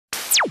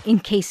in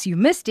case you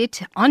missed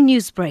it on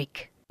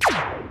Newsbreak.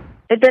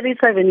 A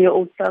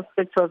 37-year-old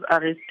suspect was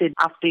arrested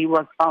after he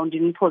was found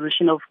in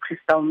possession of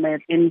crystal meth,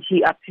 and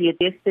he appeared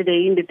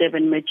yesterday in the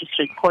Durban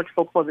Magistrates Court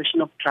for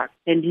possession of drugs.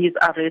 And his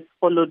arrest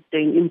followed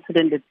an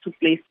incident that took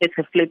place at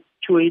a flat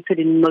situated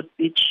in North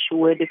Beach,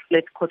 where the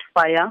flat caught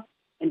fire,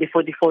 and the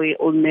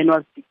 44-year-old man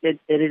was declared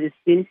dead at the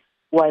scene,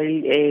 while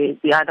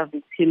the other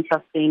victim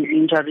sustained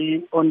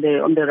injury on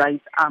the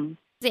right arm.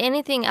 Is there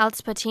anything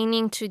else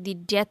pertaining to the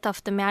death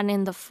of the man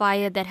in the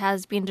fire that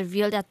has been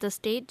revealed at this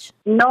stage?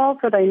 No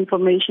further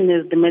information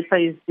as the matter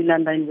is still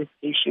under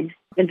investigation,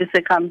 and the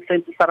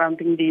circumstances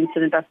surrounding the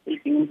incident are still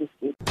being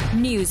investigated.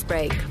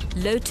 Newsbreak,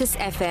 Lotus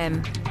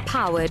FM,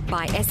 powered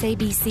by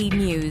SABC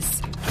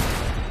News.